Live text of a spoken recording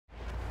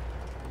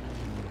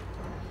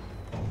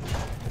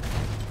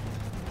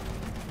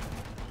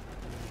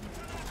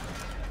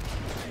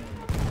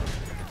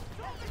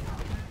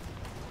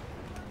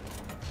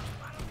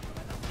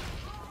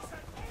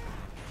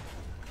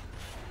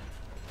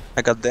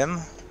I got them.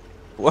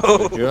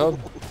 Whoa! Good job.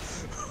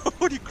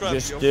 Holy crap!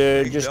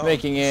 Just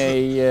making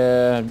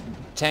a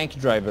tank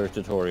driver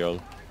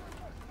tutorial.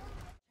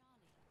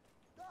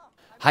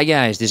 Hi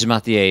guys, this is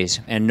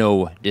Mattias, and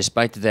no,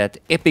 despite that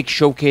epic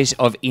showcase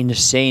of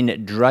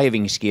insane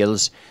driving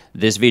skills,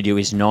 this video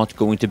is not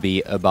going to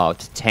be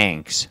about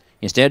tanks.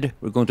 Instead,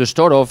 we're going to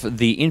start off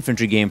the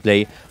infantry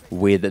gameplay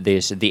with the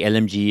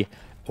LMG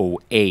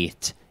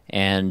 08.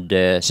 And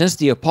since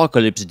the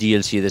Apocalypse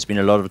DLC, there's been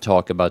a lot of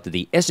talk about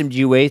the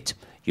SMG 08.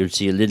 You'll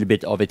see a little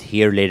bit of it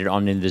here later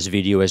on in this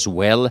video as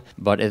well.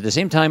 But at the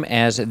same time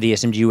as the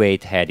SMG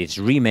 08 had its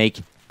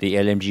remake, the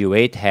LMG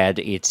 08 had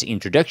its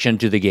introduction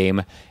to the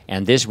game,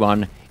 and this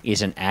one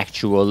is an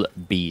actual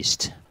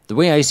beast. The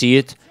way I see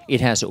it, it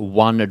has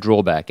one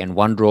drawback, and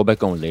one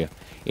drawback only.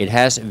 It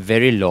has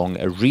very long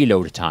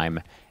reload time,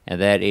 and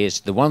that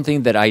is the one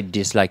thing that I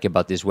dislike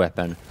about this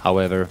weapon.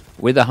 However,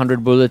 with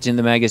 100 bullets in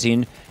the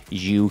magazine,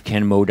 you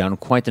can mow down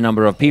quite a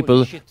number of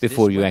people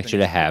before you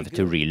actually have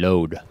to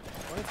reload.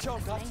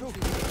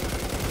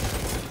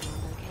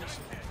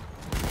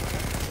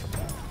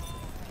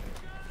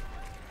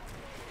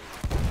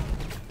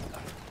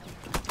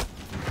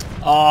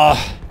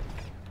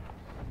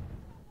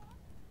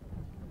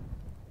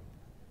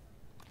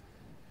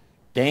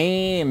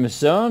 Damn,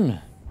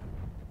 son.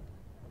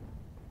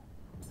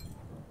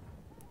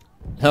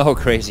 Oh,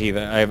 crazy!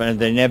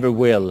 They never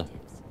will.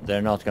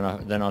 They're not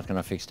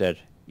gonna fix that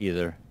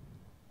either.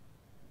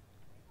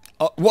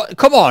 Oh, what?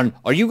 Come on!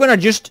 Are you gonna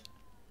just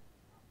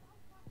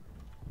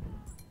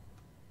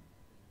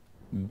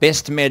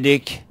Best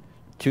Medic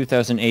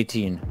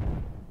 2018?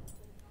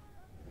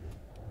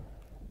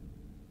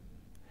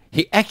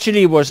 He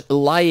actually was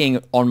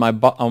lying on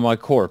my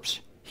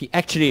corpse. He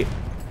actually.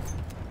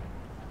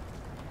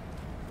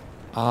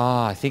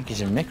 I think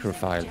he's a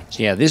necrophile.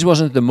 So yeah, this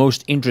wasn't the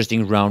most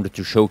interesting round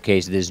to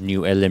showcase this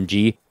new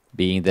LMG,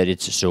 being that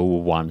it's so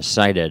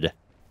one-sided.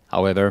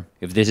 However,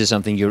 if this is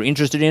something you're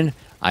interested in,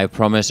 I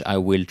promise I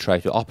will try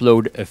to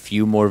upload a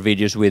few more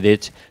videos with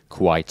it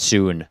quite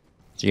soon.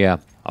 So yeah,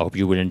 I hope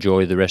you will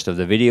enjoy the rest of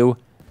the video.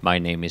 My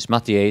name is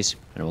Mattias,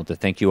 and I want to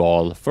thank you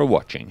all for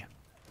watching.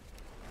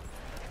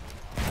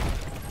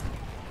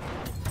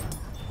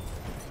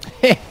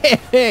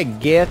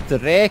 Get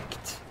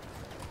wrecked!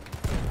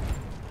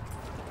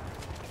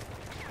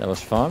 That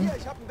was fun.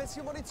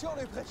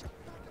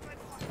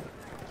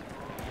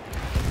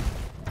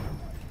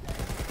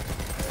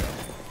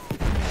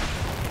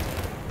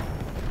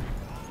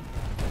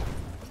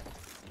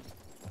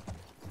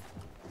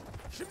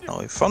 Now,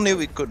 if only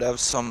we could have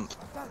some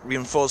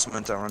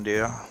reinforcement around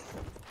here.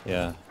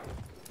 Yeah.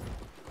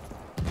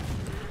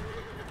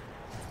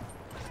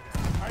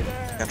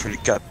 Can't really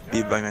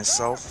be by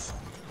myself.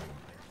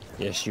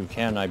 Yes, you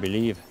can, I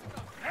believe.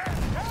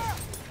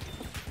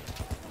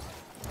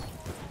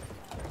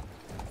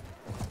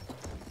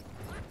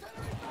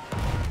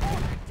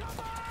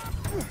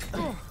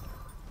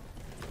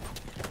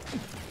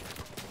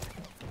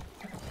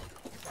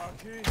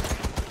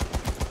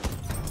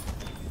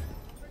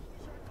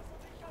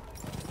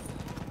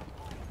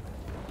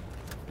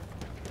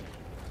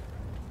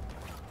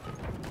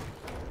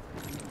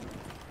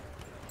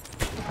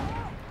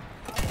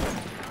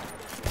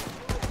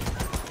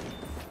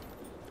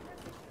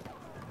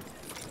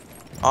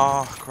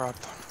 Oh, crap.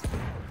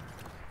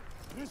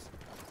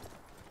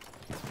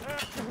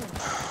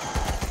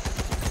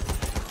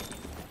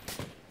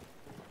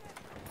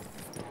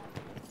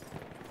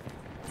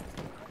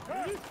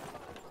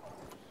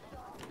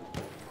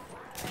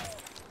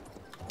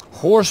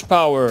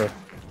 Horsepower!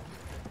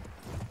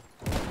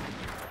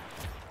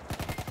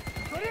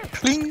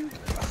 Cling!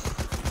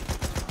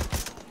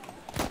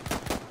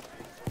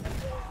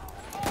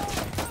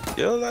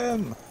 Kill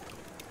them!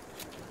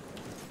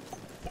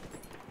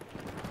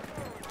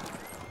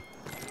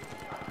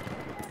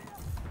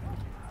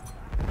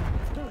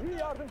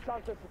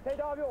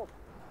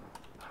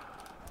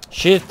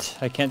 Shit!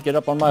 I can't get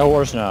up on my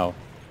horse now.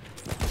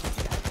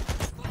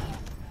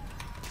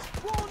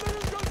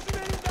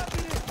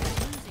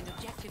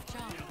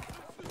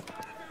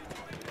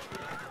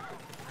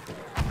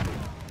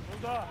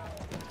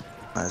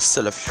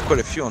 Still quite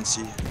a few on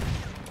sea.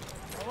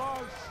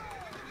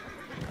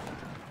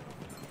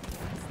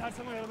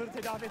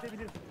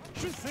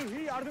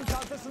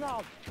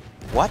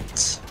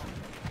 What?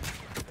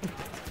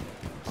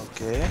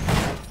 Okay.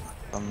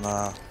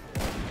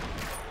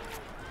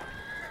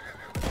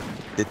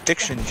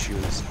 Detection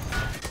issues.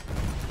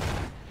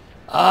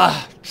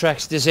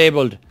 Tracks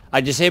disabled. I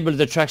disabled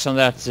the tracks on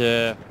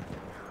that.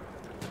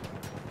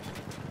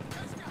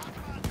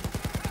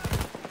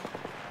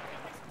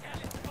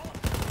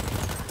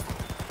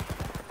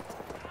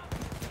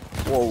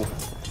 Whoa.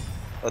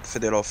 That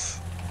fed it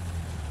off.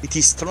 It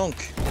is strong.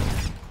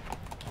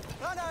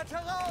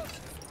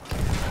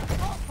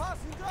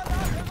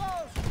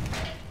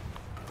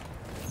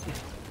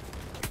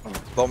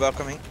 Bomber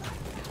coming.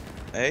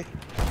 Hey.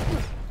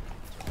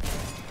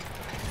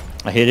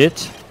 I hit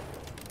it.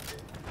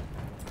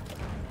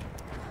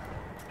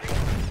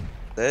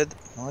 Dead.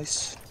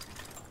 Nice.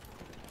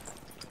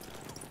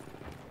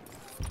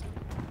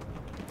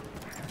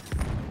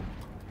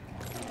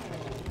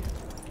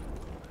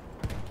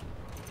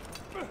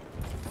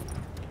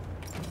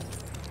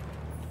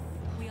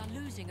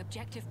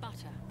 objective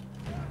butter.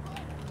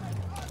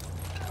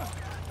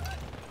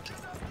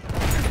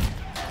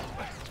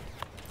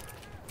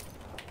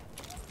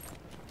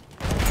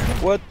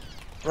 What?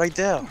 Right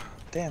there.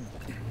 Damn.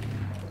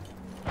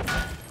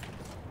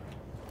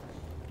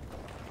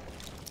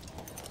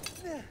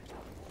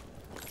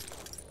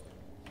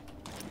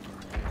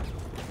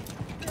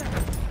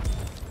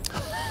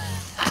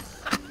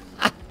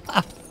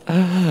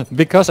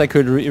 Because I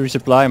could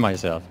resupply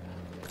myself.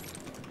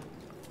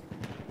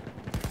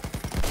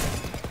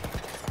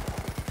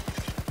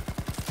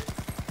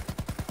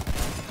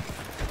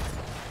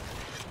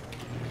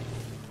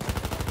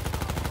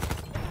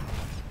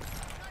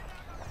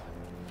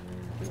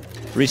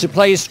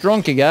 Resupply is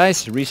strong,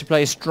 guys.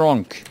 Resupply is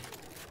strong.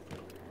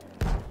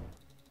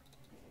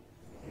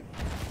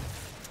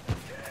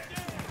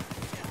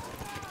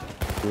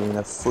 Doing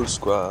a full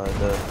squad.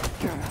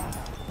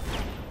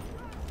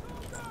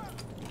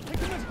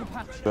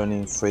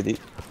 Running Freddy.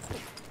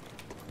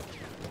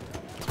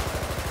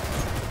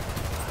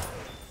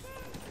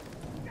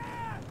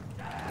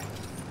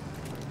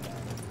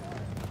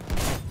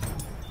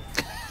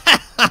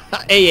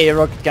 AA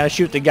rocket gonna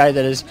shoot the guy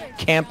that is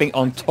camping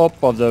on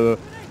top of the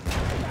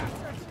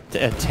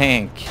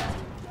tank.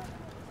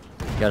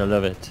 Gotta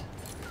love it.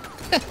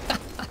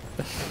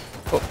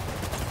 Oh.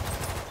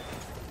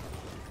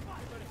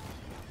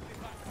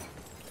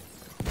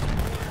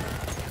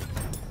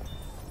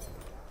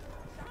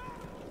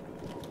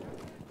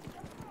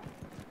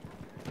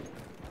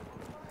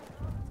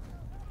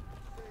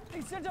 We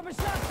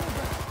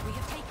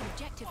have taken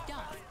objective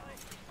Duff.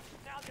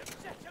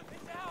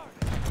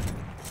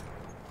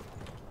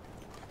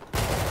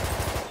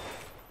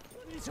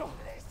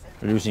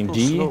 Losing So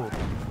D. slow.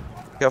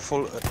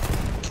 Careful,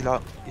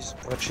 Killer is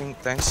watching.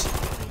 Thanks.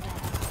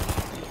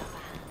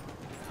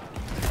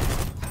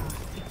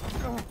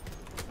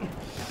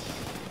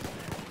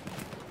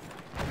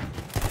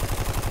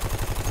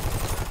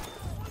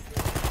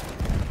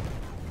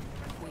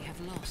 We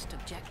have lost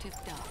objective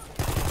Duff.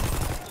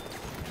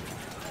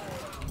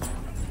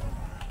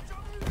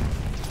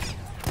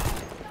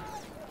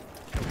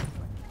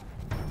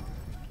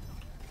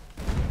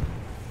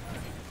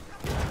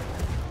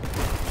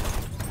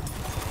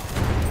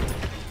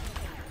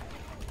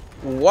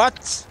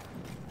 What?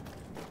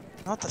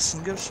 Not a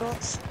single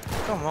shot?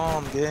 Come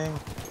on, game.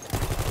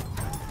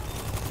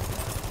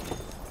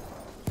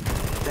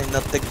 They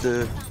not take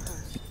the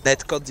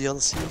netcode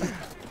DLC.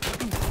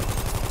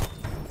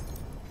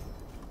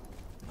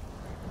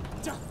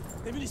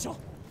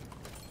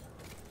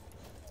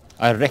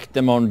 I wrecked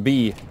them on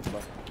B.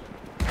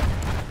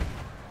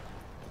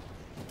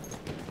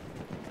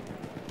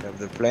 We have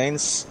the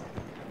planes.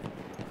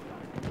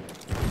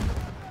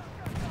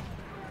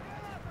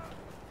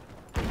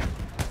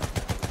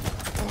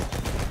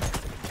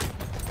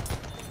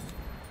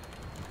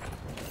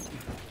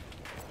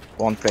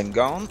 One plane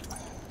gone.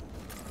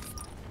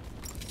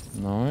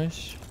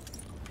 Nice.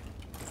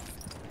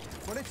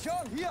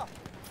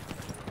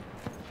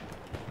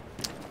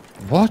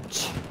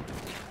 What?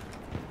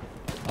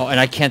 Oh, and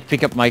I can't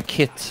pick up my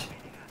kit.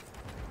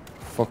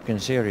 Fucking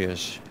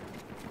serious.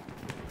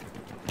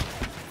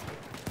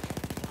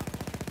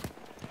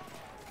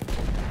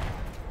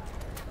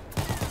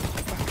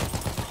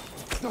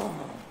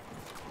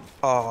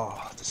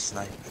 Oh, the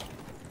snipe.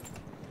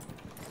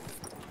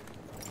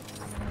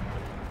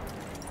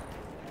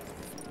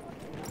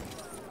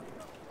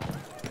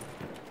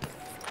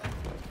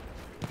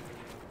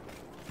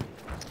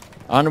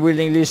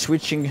 Unwillingly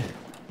switching.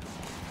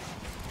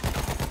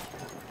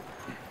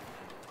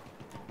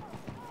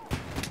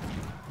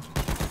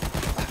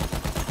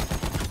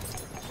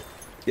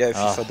 Yeah,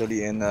 FIFA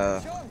Dolly and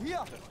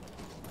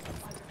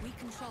We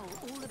control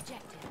all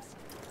objectives.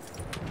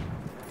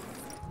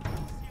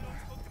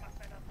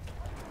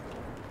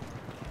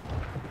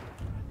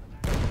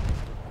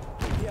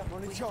 We have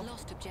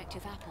lost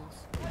objective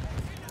apples.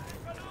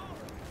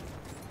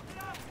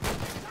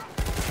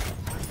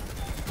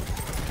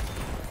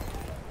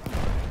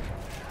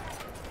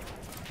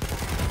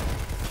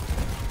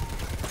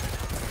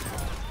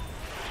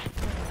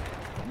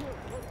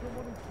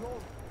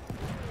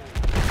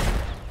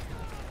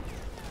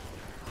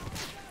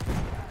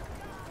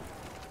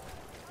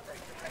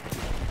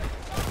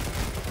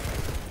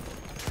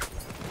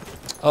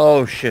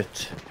 Oh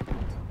shit.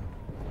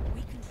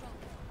 We control.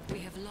 We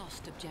have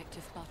lost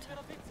objective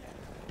butter.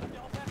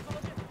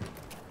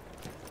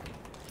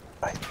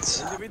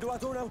 right.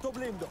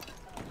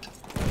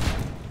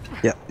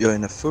 Yeah, you're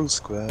in a full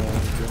squad.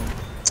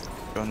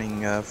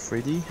 Running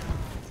Freddy.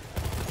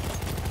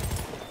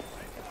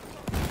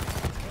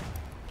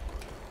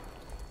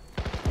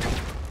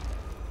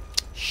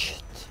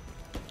 Shit.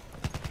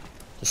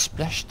 The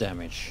splash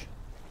damage.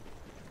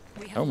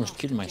 We have I almost lost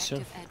killed objective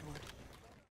myself. Edward.